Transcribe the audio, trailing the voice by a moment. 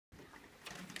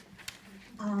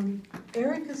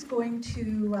Eric is going to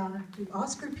do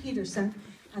Oscar Peterson,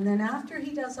 and then after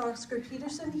he does Oscar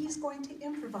Peterson, he's going to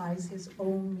improvise his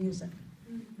own music.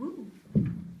 Woo.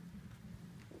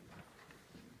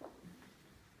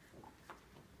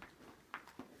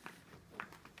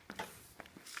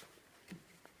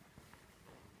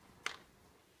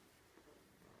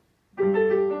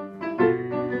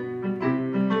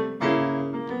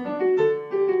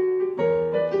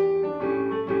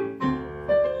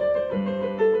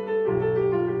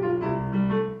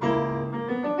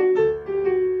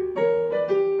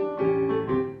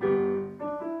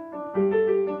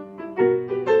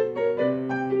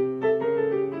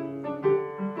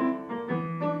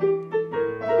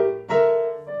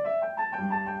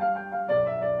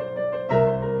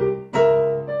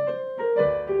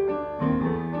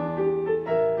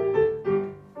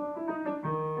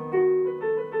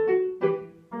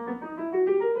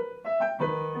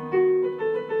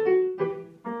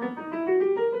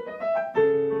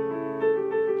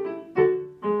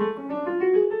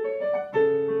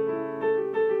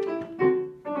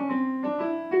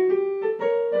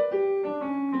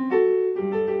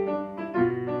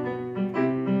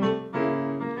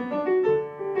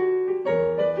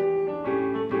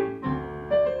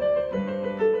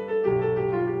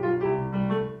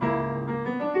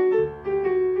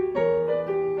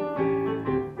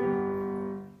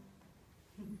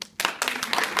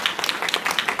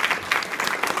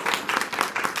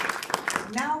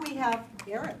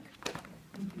 Eric.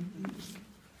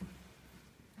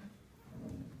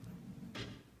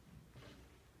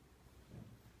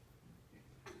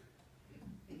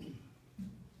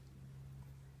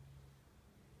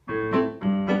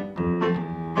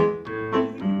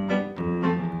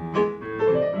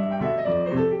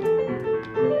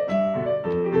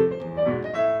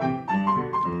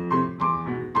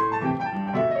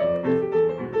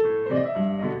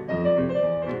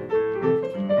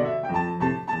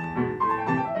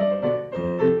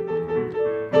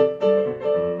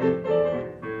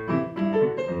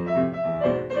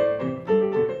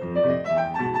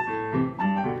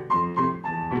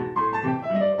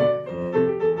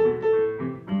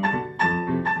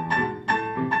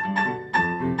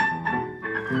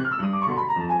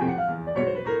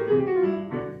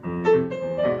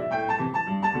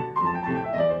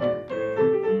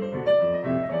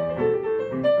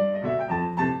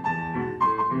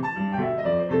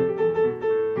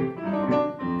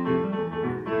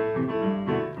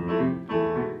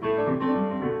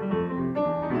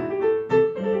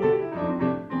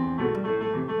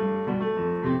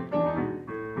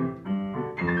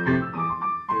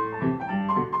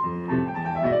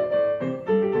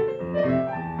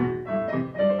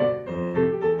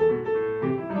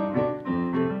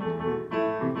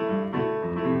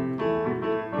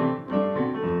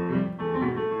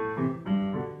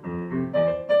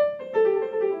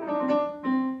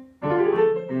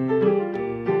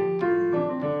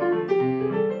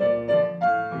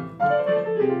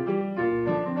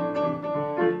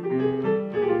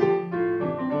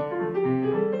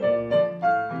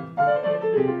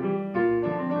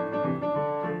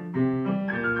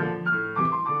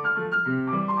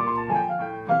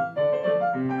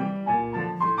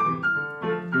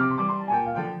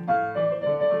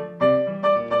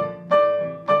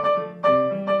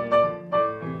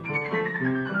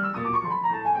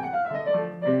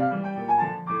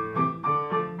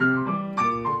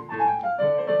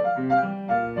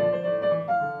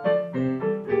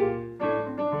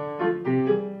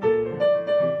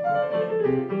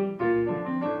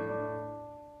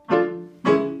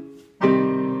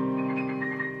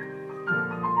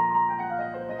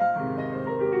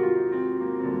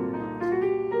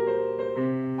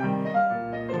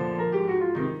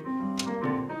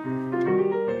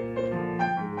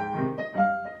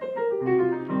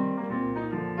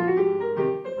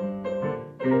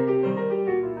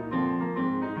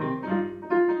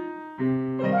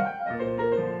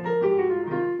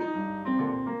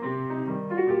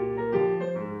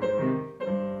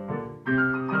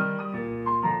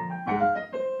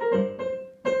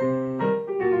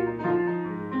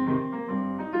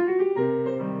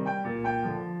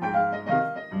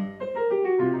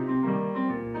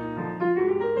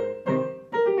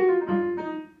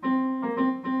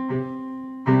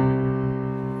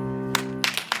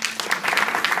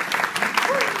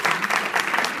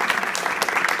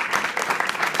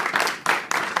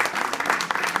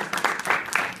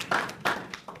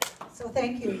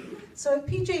 Thank you. So at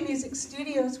PJ Music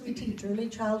Studios, we teach early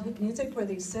childhood music where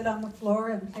they sit on the floor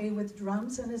and play with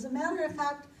drums. And as a matter of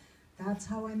fact, that's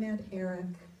how I met Eric.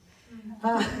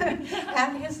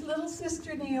 And his little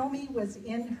sister Naomi was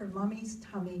in her mummy's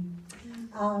tummy,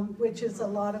 which is a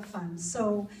lot of fun.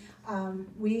 So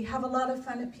we have a lot of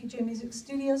fun at PJ Music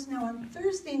Studios. Now on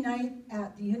Thursday night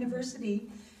at the university,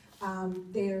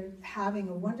 they're having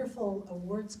a wonderful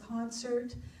awards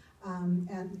concert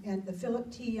and the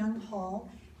Philip T. Young Hall,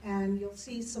 and you'll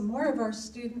see some more of our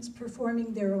students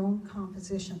performing their own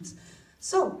compositions.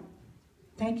 So,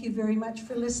 thank you very much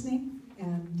for listening,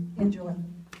 and enjoy.